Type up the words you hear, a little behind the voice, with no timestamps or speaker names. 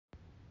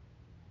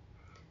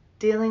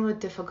Dealing with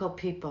difficult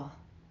people.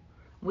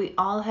 We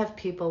all have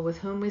people with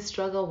whom we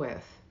struggle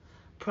with.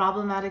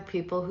 Problematic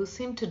people who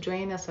seem to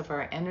drain us of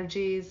our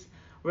energies,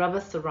 rub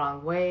us the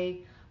wrong way,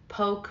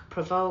 poke,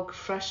 provoke,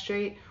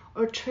 frustrate,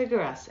 or trigger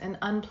us in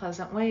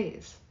unpleasant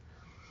ways.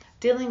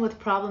 Dealing with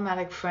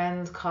problematic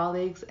friends,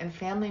 colleagues, and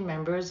family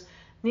members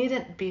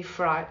needn't be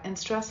fraught and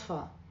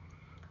stressful.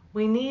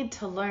 We need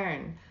to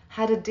learn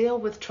how to deal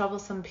with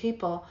troublesome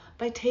people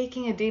by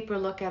taking a deeper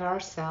look at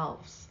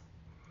ourselves.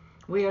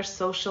 We are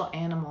social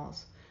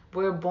animals.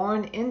 We're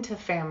born into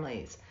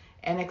families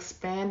and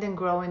expand and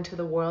grow into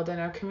the world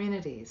and our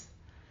communities.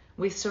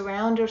 We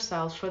surround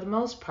ourselves, for the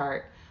most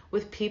part,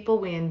 with people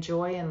we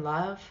enjoy and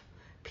love,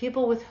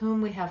 people with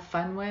whom we have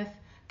fun with,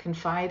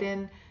 confide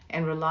in,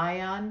 and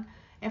rely on,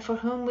 and for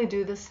whom we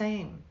do the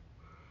same.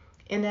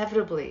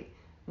 Inevitably,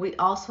 we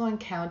also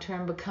encounter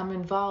and become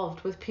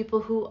involved with people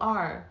who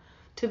are,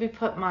 to be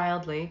put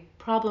mildly,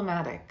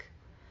 problematic.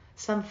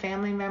 Some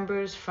family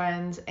members,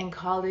 friends, and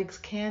colleagues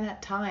can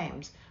at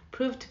times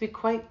prove to be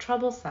quite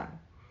troublesome.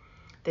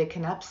 They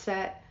can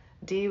upset,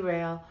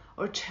 derail,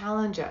 or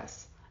challenge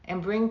us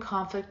and bring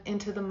conflict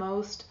into the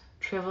most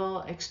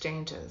trivial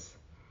exchanges.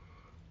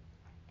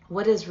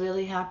 What is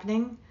really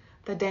happening?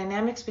 The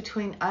dynamics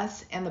between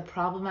us and the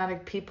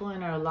problematic people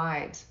in our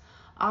lives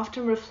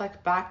often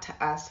reflect back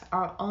to us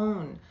our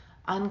own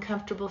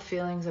uncomfortable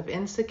feelings of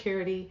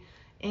insecurity,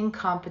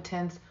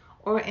 incompetence,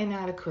 or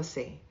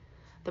inadequacy.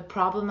 The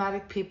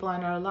problematic people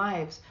in our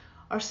lives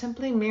are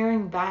simply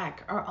mirroring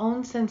back our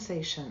own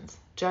sensations,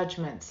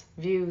 judgments,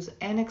 views,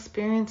 and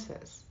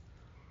experiences,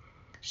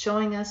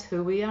 showing us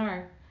who we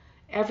are.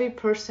 Every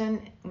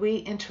person we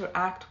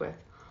interact with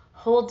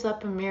holds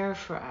up a mirror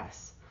for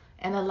us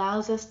and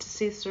allows us to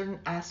see certain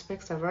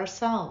aspects of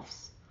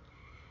ourselves.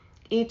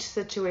 Each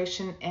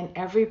situation and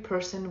every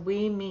person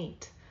we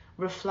meet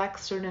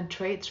reflects certain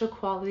traits or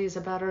qualities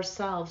about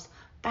ourselves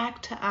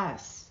back to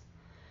us.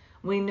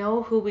 We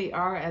know who we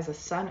are as a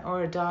son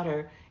or a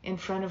daughter in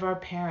front of our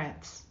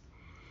parents.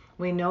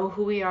 We know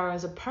who we are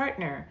as a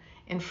partner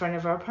in front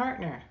of our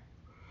partner,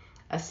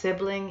 a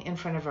sibling in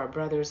front of our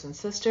brothers and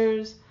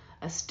sisters,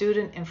 a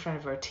student in front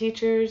of our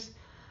teachers,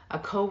 a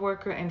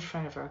co-worker in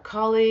front of our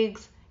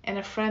colleagues, and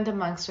a friend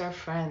amongst our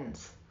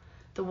friends.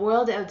 The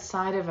world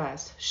outside of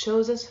us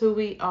shows us who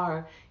we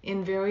are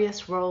in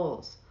various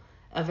roles,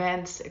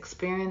 events,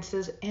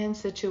 experiences, and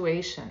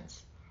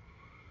situations.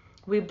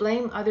 We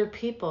blame other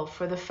people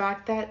for the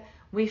fact that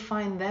we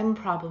find them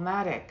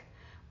problematic,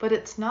 but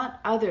it's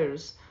not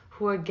others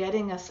who are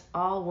getting us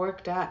all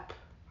worked up.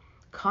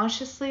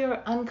 Consciously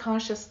or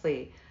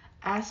unconsciously,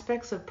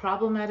 aspects of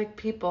problematic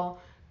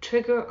people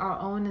trigger our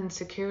own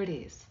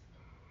insecurities.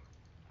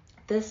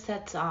 This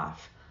sets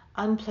off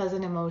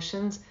unpleasant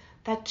emotions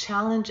that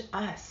challenge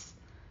us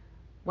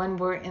when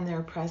we're in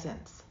their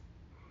presence.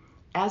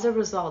 As a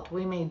result,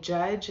 we may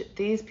judge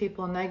these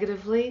people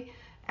negatively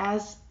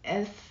as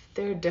if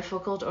they're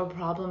difficult or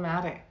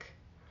problematic.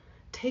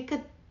 Take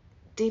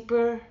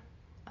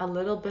a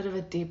little bit of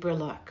a deeper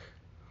look.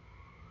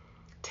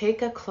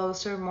 Take a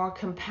closer, more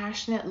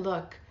compassionate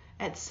look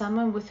at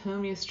someone with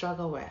whom you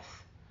struggle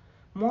with.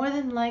 More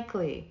than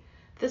likely,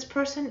 this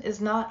person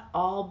is not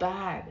all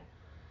bad.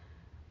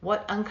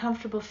 What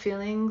uncomfortable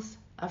feelings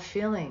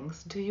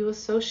do you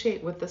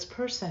associate with this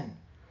person?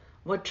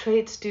 What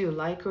traits do you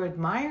like or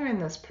admire in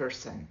this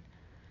person?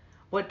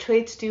 What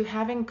traits do you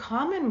have in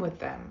common with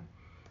them?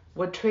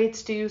 What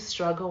traits do you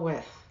struggle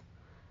with?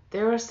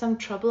 There are some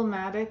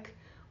problematic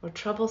or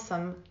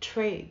troublesome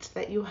traits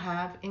that you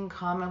have in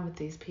common with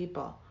these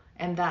people,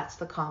 and that's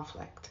the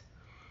conflict.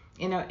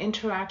 In our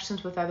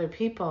interactions with other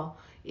people,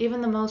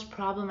 even the most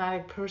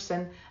problematic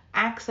person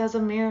acts as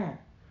a mirror,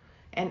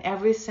 and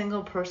every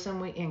single person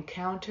we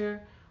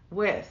encounter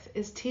with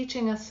is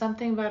teaching us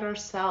something about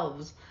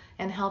ourselves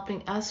and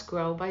helping us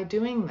grow by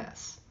doing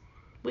this.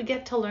 We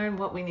get to learn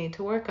what we need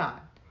to work on.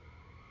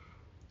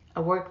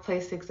 A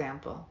workplace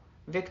example.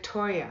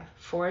 Victoria,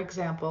 for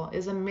example,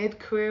 is a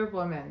mid-career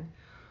woman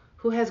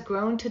who has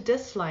grown to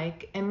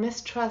dislike and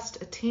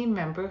mistrust a team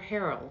member,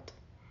 Harold.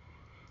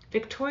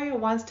 Victoria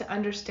wants to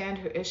understand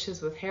her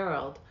issues with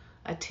Harold,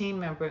 a team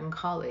member and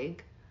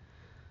colleague.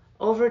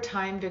 Over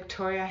time,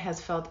 Victoria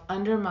has felt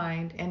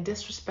undermined and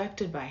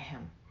disrespected by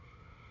him.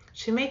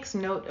 She makes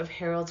note of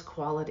Harold's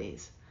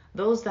qualities,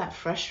 those that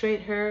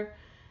frustrate her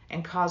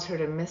and cause her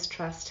to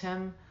mistrust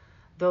him,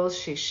 those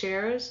she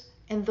shares,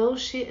 and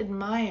those she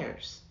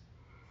admires.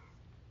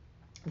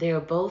 They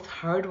are both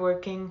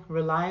hardworking,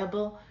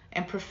 reliable,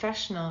 and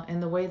professional in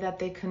the way that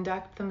they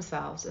conduct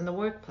themselves in the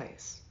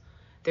workplace.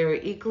 They are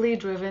equally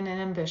driven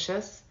and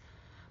ambitious,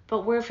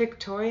 but where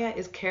Victoria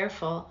is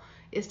careful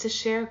is to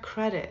share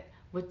credit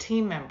with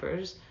team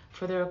members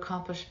for their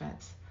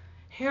accomplishments.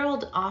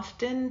 Harold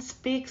often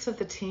speaks of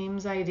the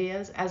team's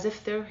ideas as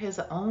if they're his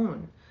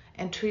own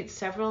and treats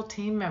several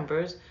team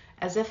members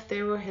as if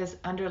they were his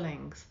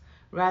underlings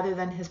rather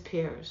than his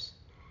peers.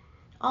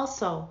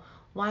 Also,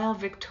 while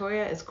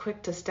Victoria is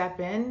quick to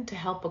step in to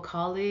help a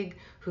colleague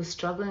who's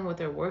struggling with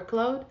their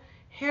workload,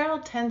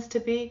 Harold tends to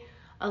be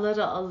a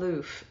little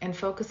aloof, and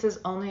focuses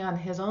only on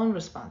his own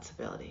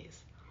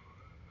responsibilities.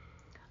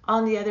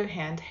 On the other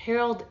hand,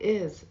 Harold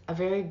is a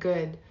very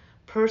good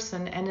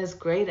person and is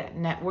great at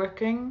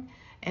networking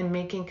and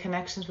making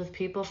connections with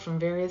people from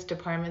various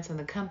departments in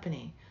the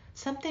company,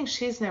 something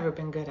she's never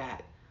been good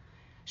at.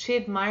 She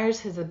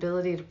admires his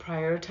ability to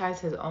prioritize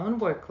his own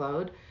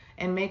workload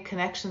and make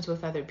connections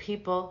with other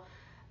people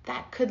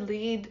that could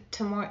lead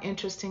to more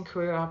interesting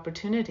career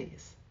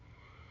opportunities.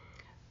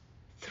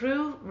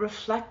 Through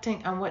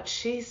reflecting on what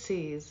she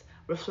sees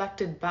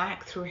reflected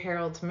back through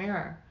Harold's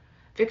mirror,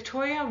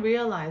 Victoria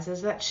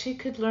realizes that she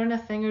could learn a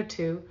thing or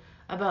two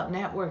about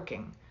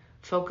networking,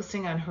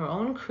 focusing on her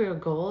own career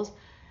goals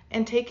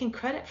and taking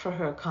credit for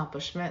her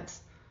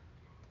accomplishments.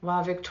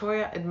 While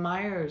Victoria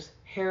admires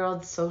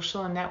Harold's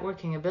social and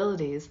networking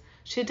abilities,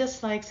 she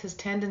dislikes his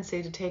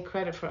tendency to take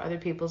credit for other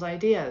people's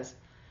ideas.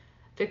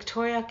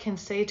 Victoria can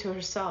say to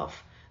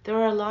herself, there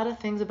are a lot of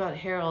things about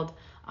Harold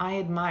I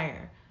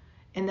admire,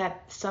 and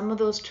that some of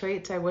those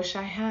traits I wish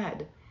I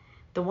had.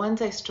 The ones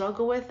I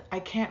struggle with, I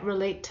can't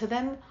relate to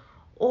them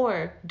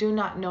or do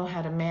not know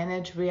how to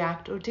manage,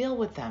 react, or deal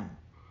with them,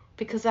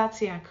 because that's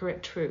the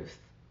accurate truth.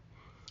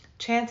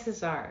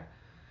 Chances are,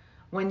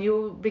 when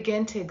you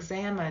begin to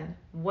examine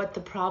what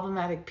the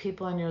problematic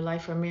people in your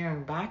life are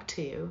mirroring back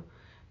to you,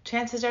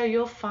 chances are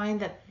you'll find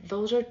that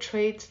those are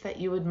traits that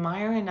you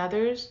admire in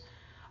others,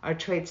 are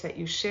traits that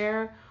you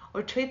share,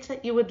 or traits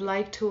that you would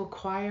like to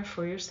acquire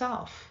for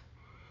yourself.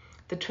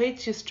 The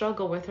traits you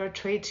struggle with are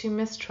traits you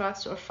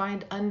mistrust or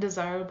find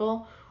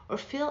undesirable or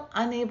feel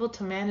unable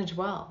to manage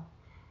well.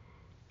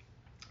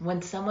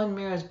 When someone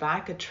mirrors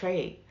back a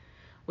trait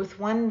with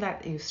one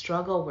that you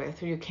struggle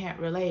with or you can't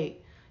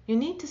relate, you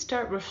need to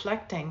start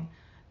reflecting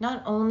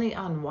not only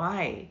on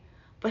why,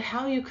 but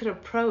how you could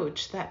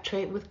approach that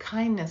trait with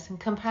kindness and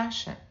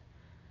compassion.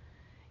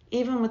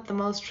 Even with the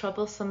most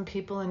troublesome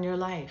people in your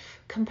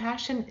life,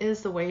 compassion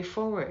is the way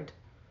forward.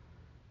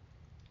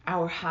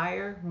 Our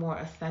higher, more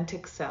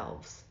authentic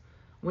selves.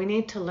 We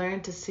need to learn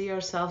to see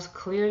ourselves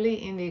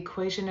clearly in the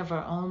equation of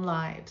our own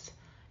lives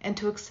and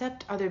to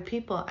accept other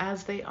people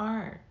as they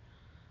are.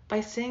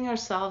 By seeing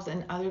ourselves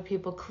and other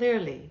people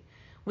clearly,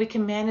 we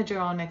can manage our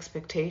own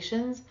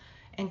expectations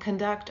and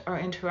conduct our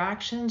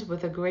interactions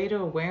with a greater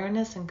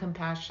awareness and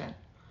compassion.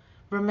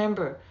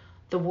 Remember,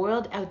 the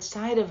world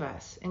outside of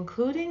us,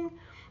 including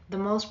the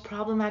most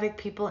problematic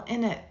people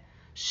in it,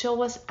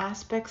 show us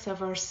aspects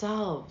of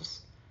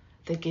ourselves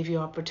that give you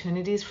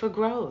opportunities for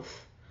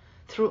growth.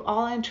 Through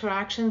all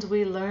interactions,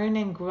 we learn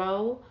and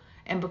grow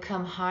and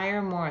become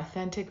higher, more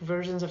authentic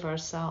versions of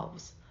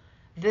ourselves.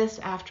 This,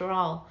 after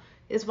all,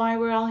 is why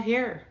we're all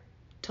here,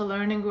 to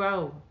learn and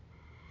grow.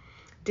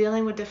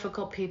 Dealing with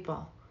difficult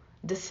people.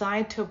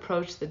 Decide to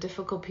approach the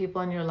difficult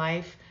people in your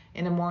life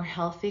in a more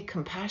healthy,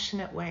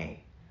 compassionate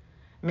way.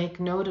 Make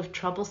note of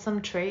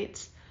troublesome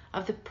traits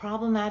of the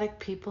problematic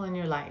people in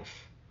your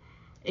life.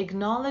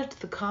 Acknowledge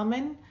the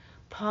common,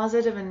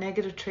 positive and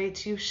negative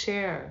traits you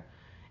share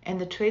and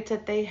the traits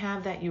that they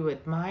have that you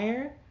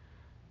admire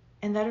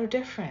and that are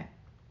different.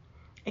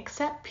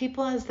 Accept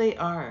people as they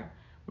are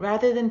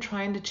rather than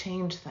trying to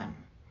change them.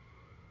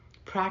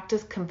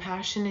 Practice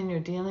compassion in your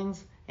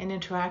dealings and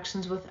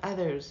interactions with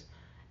others,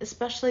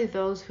 especially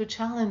those who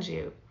challenge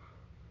you.